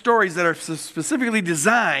sorts of stories that are specifically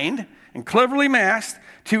designed and cleverly masked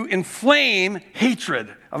to inflame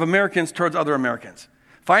hatred of Americans towards other Americans.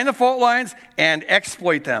 Find the fault lines and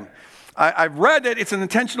exploit them. I've read that it's an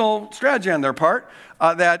intentional strategy on their part,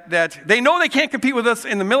 that they know they can't compete with us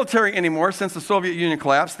in the military anymore since the Soviet Union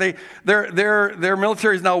collapsed. Their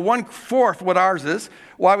military is now 1/4 what ours is.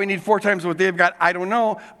 Why we need 4 times what they've got, I don't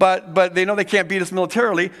know, but they know they can't beat us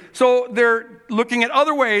militarily. So they're looking at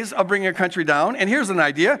other ways of bringing a country down. And here's an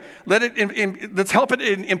idea. Let's help it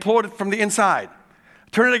implode from the inside.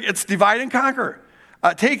 It's divide and conquer.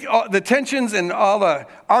 Take the tensions and all the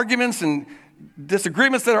arguments and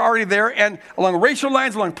disagreements that are already there, and along racial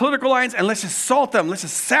lines, along political lines, and let's just salt them. Let's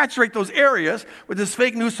just saturate those areas with this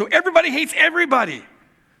fake news so everybody hates everybody.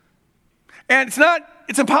 And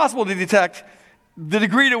it's impossible to detect the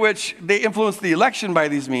degree to which they influence the election by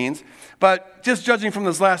these means, but just judging from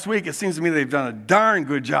this last week, it seems to me they've done a darn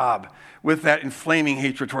good job with that inflaming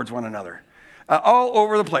hatred towards one another. All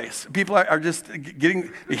over the place. People are just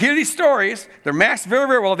they hear these stories, they're masked very,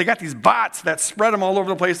 very well. They got these bots that spread them all over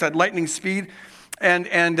the place at lightning speed, and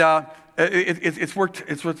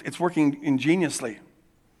it's working ingeniously.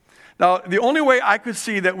 Now, the only way I could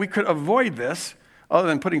see that we could avoid this, other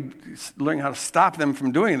than learning how to stop them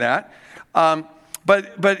from doing that,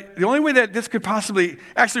 but the only way that this could possibly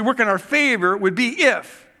actually work in our favor would be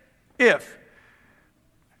if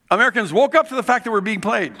Americans woke up to the fact that we're being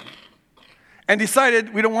played and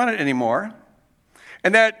decided we don't want it anymore,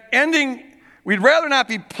 and that we'd rather not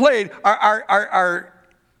be played. Our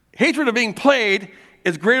hatred of being played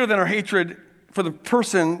is greater than our hatred for the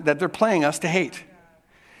person that they're playing us to hate.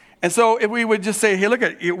 And so if we would just say, hey, look,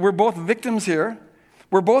 we're both victims here.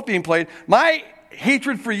 We're both being played. My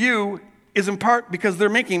hatred for you is in part because they're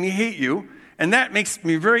making me hate you, and that makes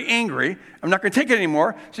me very angry. I'm not going to take it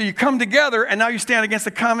anymore. So you come together, and now you stand against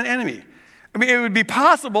a common enemy. I mean, it would be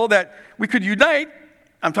possible that we could unite.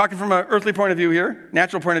 I'm talking from an earthly point of view here,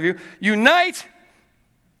 natural point of view. Unite,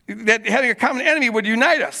 that having a common enemy would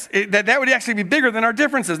unite us. That would actually be bigger than our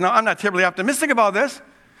differences. Now, I'm not terribly optimistic about this,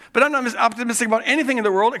 but I'm not optimistic about anything in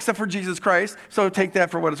the world except for Jesus Christ, so take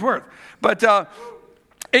that for what it's worth. But that'd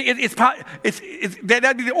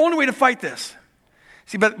be the only way to fight this.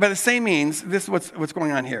 See, but by the same means, this is what's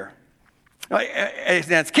going on here.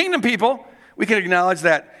 As kingdom people, we can acknowledge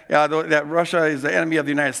that Russia is the enemy of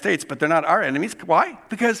the United States, but they're not our enemies. Why?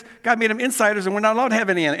 Because God made them insiders, and we're not allowed to have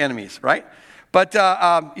any enemies, right? But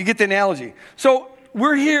you get the analogy. So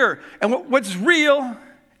we're here, and what's real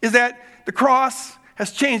is that the cross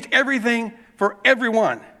has changed everything for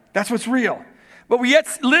everyone. That's what's real. But we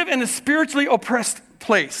yet live in a spiritually oppressed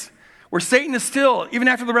place where Satan is still, even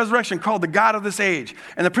after the resurrection, called the God of this age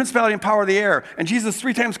and the principality and power of the air. And Jesus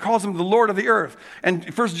 3 times calls him the Lord of the earth. And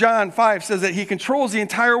 1 John 5 says that he controls the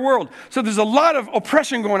entire world. So there's a lot of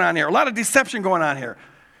oppression going on here, a lot of deception going on here.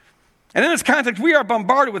 And in this context, we are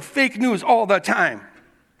bombarded with fake news all the time.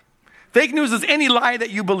 Fake news is any lie that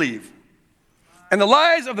you believe. And the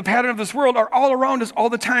lies of the pattern of this world are all around us all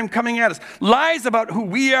the time, coming at us. Lies about who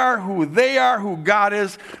we are, who they are, who God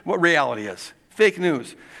is, what reality is. Fake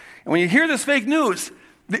news. And when you hear this fake news,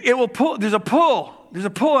 it will pull. There's a pull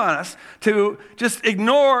on us to just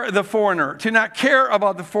ignore the foreigner, to not care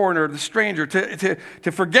about the foreigner, the stranger,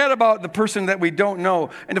 to forget about the person that we don't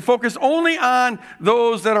know, and to focus only on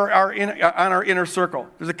those that are on our inner circle.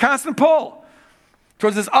 There's a constant pull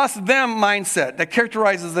towards this us-them mindset that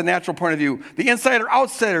characterizes the natural point of view, the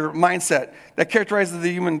insider-outsider mindset that characterizes the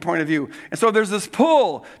human point of view. And so there's this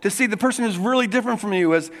pull to see the person who's really different from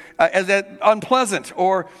you as unpleasant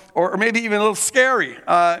or maybe even a little scary.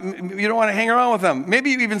 You don't want to hang around with them. Maybe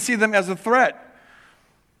you even see them as a threat.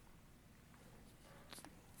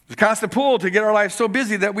 There's a constant pull to get our lives so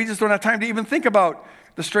busy that we just don't have time to even think about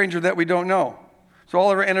the stranger that we don't know. So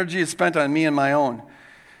all of our energy is spent on me and my own.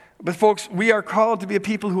 But folks, we are called to be a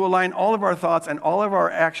people who align all of our thoughts and all of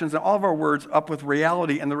our actions and all of our words up with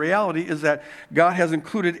reality. And the reality is that God has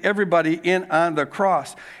included everybody in on the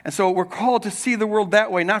cross. And so we're called to see the world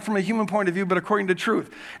that way, not from a human point of view, but according to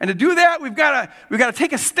truth. And to do that, we've got to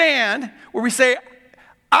take a stand where we say,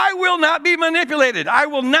 I will not be manipulated. I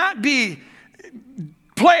will not be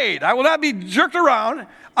played. I will not be jerked around.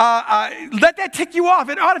 Let that tick you off.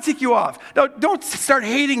 It ought to tick you off. Now, don't start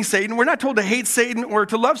hating Satan. We're not told to hate Satan or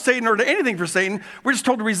to love Satan or to anything for Satan. We're just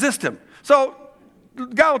told to resist him. So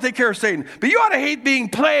God will take care of Satan. But you ought to hate being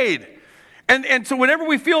played. And so whenever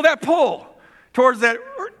we feel that pull towards that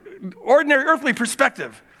ordinary earthly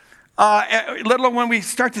perspective, let alone when we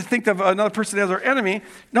start to think of another person as our enemy,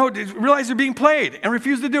 no, realize they're being played and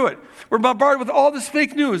refuse to do it. We're bombarded with all this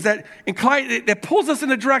fake news that pulls us in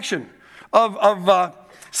the direction of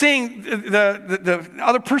seeing the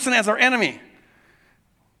other person as our enemy.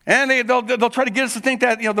 And they'll try to get us to think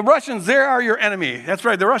that, the Russians, they are your enemy. That's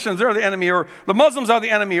right, the Russians, they're the enemy. Or the Muslims are the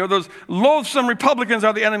enemy. Or those loathsome Republicans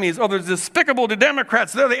are the enemies. Or those despicable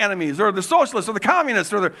Democrats, they're the enemies. Or the socialists, or the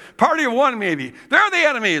communists, or the party of one maybe. They're the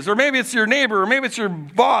enemies. Or maybe it's your neighbor, or maybe it's your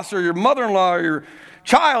boss, or your mother-in-law, or your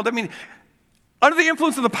child. I mean, under the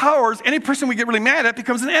influence of the powers, any person we get really mad at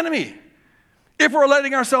becomes an enemy. If we're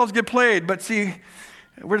letting ourselves get played. But see,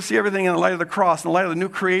 we're to see everything in the light of the cross, in the light of the new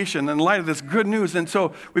creation, in the light of this good news. And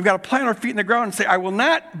so we've got to plant our feet in the ground and say, I will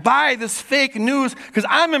not buy this fake news because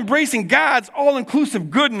I'm embracing God's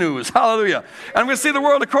all-inclusive good news. Hallelujah. And I'm going to see the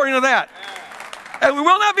world according to that. And we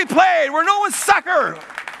will not be played. We're no one's sucker.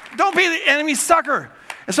 Don't be the enemy's sucker.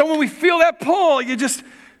 And so when we feel that pull, you just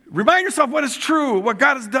remind yourself what is true, what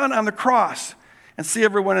God has done on the cross, and see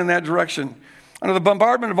everyone in that direction. Under the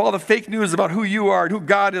bombardment of all the fake news about who you are and who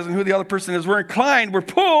God is and who the other person is, we're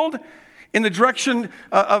pulled in the direction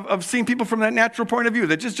of seeing people from that natural point of view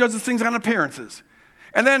that just judges things on appearances.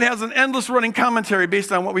 And then has an endless running commentary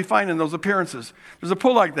based on what we find in those appearances. There's a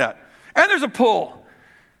pull like that. And there's a pull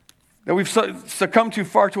that we've succumbed to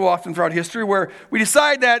far too often throughout history, where we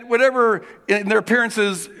decide that whatever in their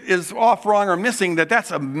appearances is off, wrong, or missing, that's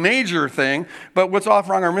a major thing, but what's off,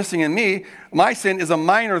 wrong, or missing in me, my sin, is a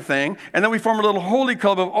minor thing. And then we form a little holy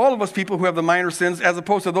club of all of us people who have the minor sins as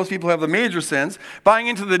opposed to those people who have the major sins, buying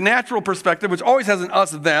into the natural perspective, which always has an us,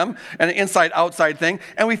 them, and an inside-outside thing,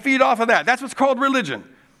 and we feed off of that. That's what's called religion.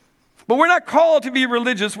 But we're not called to be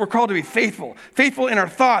religious, we're called to be faithful. Faithful in our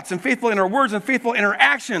thoughts, and faithful in our words, and faithful in our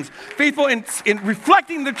actions. Faithful in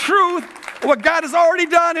reflecting the truth of what God has already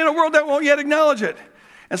done in a world that won't yet acknowledge it.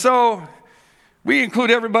 And so we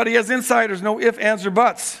include everybody as insiders, no ifs, ands, or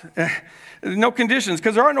buts. No conditions,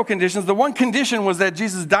 because there are no conditions. The one condition was that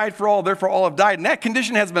Jesus died for all, therefore all have died. And that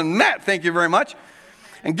condition has been met, thank you very much.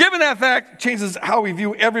 And given that fact, it changes how we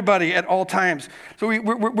view everybody at all times. So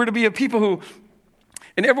we're to be a people who,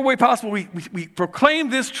 in every way possible, we proclaim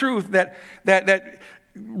this truth that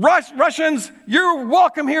Russians, you're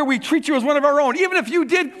welcome here. We treat you as one of our own. Even if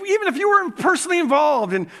you were personally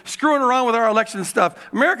involved in screwing around with our election stuff,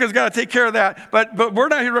 America's got to take care of that. But we're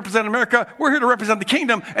not here to represent America. We're here to represent the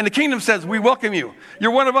kingdom. And the kingdom says, we welcome you.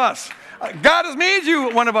 You're one of us. God has made you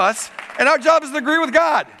one of us. And our job is to agree with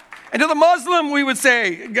God. And to the Muslim, we would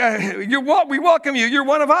say, we welcome you. You're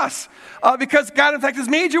one of us. Because God, in fact, has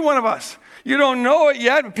made you one of us. You don't know it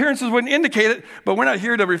yet. Appearances wouldn't indicate it, but we're not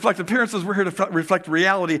here to reflect appearances. We're here to reflect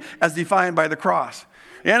reality as defined by the cross.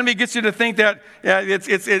 The enemy gets you to think that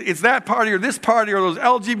it's that party or this party or those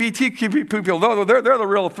LGBTQ people. They're the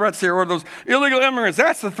real threats here, or those illegal immigrants.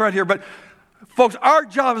 That's the threat here. But folks, our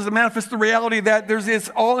job is to manifest the reality that there's this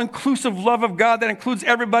all-inclusive love of God that includes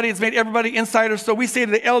everybody. It's made everybody insiders. So we say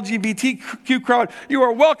to the LGBTQ crowd, you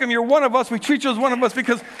are welcome. You're one of us. We treat you as one of us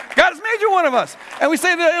because God has made you one of us. And we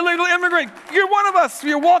say to the illegal immigrant, you're one of us.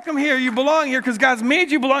 You're welcome here. You belong here because God's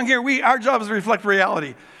made you belong here. Our job is to reflect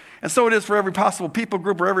reality. And so it is for every possible people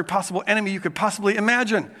group or every possible enemy you could possibly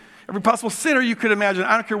imagine. Every possible sinner you could imagine.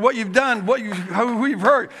 I don't care what you've done, who you've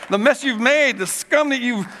hurt, the mess you've made, the scum that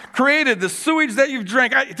you've created, the sewage that you've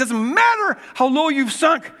drank. It doesn't matter how low you've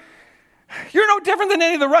sunk. You're no different than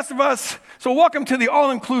any of the rest of us. So welcome to the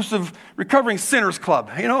all-inclusive Recovering Sinners Club,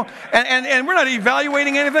 And we're not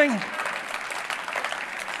evaluating anything.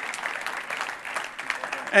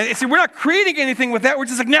 And see, we're not creating anything with that. We're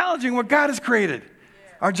just acknowledging what God has created.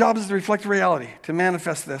 Our job is to reflect reality, to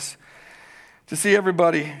manifest this, to see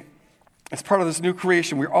everybody as part of this new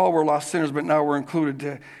creation. We all were lost sinners, but now we're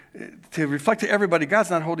included to reflect to everybody, God's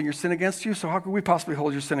not holding your sin against you, so how could we possibly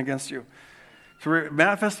hold your sin against you? To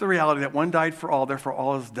manifest the reality that one died for all, therefore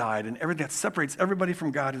all has died, and everything that separates everybody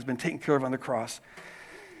from God has been taken care of on the cross.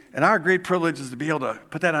 And our great privilege is to be able to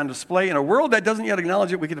put that on display. In a world that doesn't yet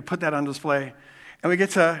acknowledge it, we get to put that on display. And we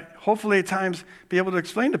get to, hopefully at times, be able to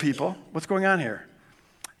explain to people what's going on here.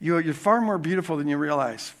 You're far more beautiful than you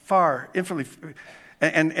realize, far, infinitely.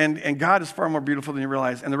 And God is far more beautiful than you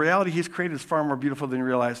realize. And the reality He's created is far more beautiful than you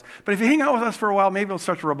realize. But if you hang out with us for a while, maybe it'll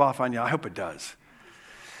start to rub off on you. I hope it does.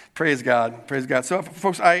 Praise God. Praise God. So,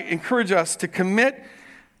 folks, I encourage us to commit.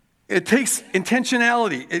 It takes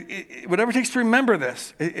intentionality. Whatever it takes to remember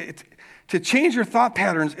this. To change your thought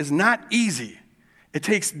patterns is not easy. It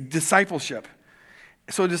takes discipleship.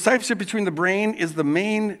 So discipleship between the brain is the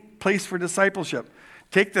main place for discipleship.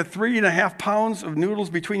 Take the 3.5 pounds of noodles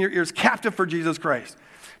between your ears captive for Jesus Christ.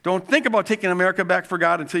 Don't think about taking America back for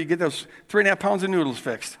God until you get those 3.5 pounds of noodles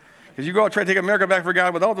fixed. Because you go out and try to take America back for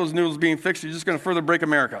God without those noodles being fixed, you're just going to further break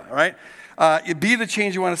America, all right? Be the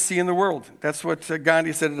change you want to see in the world. That's what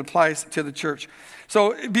Gandhi said. It applies to the church.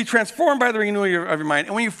 So be transformed by the renewing of your mind.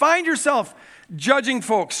 And when you find yourself judging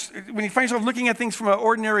folks, when you find yourself looking at things from an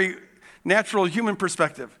ordinary, natural human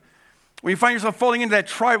perspective, when you find yourself falling into that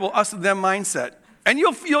tribal us-them mindset, and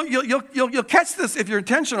you'll catch this if you're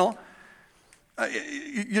intentional,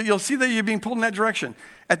 you'll see that you're being pulled in that direction.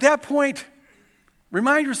 At that point,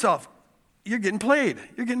 remind yourself, you're getting played.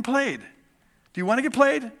 You're getting played. Do you want to get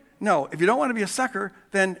played? No. If you don't want to be a sucker,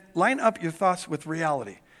 then line up your thoughts with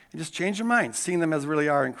reality. And just change your mind, seeing them as they really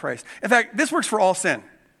are in Christ. In fact, this works for all sin.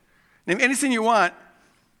 Name any sin you want,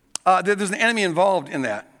 there's an enemy involved in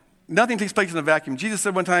that. Nothing takes place in a vacuum. Jesus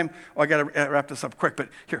said one time, I got to wrap this up quick, but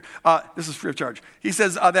here, this is free of charge. He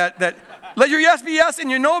says that let your yes be yes and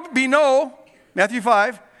your no be no, Matthew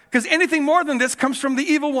 5, because anything more than this comes from the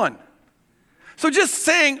evil one. So just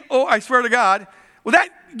saying, I swear to God, well,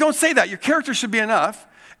 don't say that. Your character should be enough.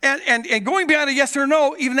 And going beyond a yes or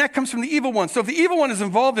no, even that comes from the evil one. So if the evil one is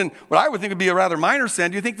involved in what I would think would be a rather minor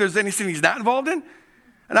sin, do you think there's any sin he's not involved in?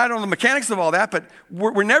 And I don't know the mechanics of all that, but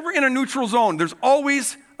we're never in a neutral zone. There's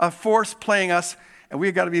always a force playing us, and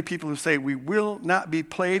we've got to be people who say we will not be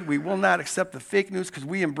played. We will not accept the fake news because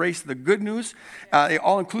we embrace the good news, the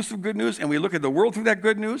all-inclusive good news, and we look at the world through that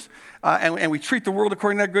good news, and we treat the world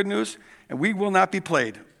according to that good news, and we will not be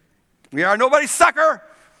played. We are nobody's sucker.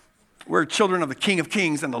 We're children of the King of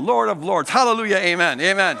Kings and the Lord of Lords. Hallelujah, amen,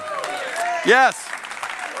 amen. Yes.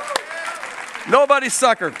 Nobody's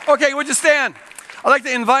sucker. Okay, would you stand? I'd like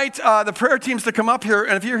to invite the prayer teams to come up here,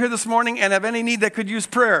 and if you're here this morning and have any need that could use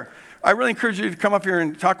prayer, I really encourage you to come up here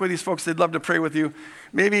and talk with these folks. They'd love to pray with you.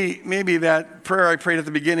 Maybe that prayer I prayed at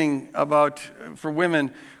the beginning about for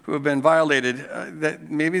women who have been violated, that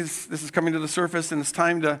maybe this is coming to the surface and it's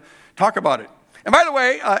time to talk about it. And by the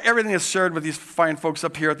way, everything is shared with these fine folks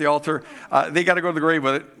up here at the altar. They got to go to the grave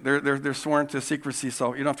with it. They're sworn to secrecy,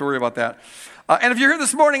 so you don't have to worry about that. And if you're here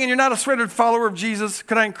this morning and you're not a shredded follower of Jesus,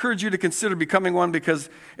 could I encourage you to consider becoming one, because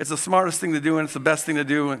it's the smartest thing to do and it's the best thing to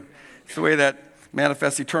do, and it's the way that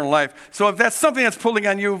manifests eternal life. So if that's something that's pulling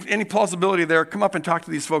on you, any plausibility there, come up and talk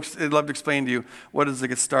to these folks. They'd love to explain to you what it is to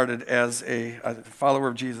get started as a follower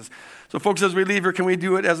of Jesus. So folks, as we leave here, can we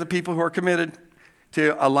do it as a people who are committed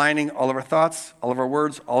to aligning all of our thoughts, all of our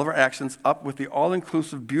words, all of our actions up with the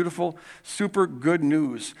all-inclusive, beautiful, super good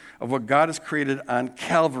news of what God has created on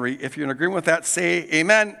Calvary? If you're in agreement with that, say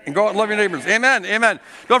amen and go out and love your neighbors. Amen, amen.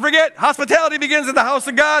 Don't forget, hospitality begins at the house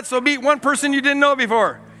of God, so meet one person you didn't know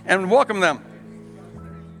before and welcome them.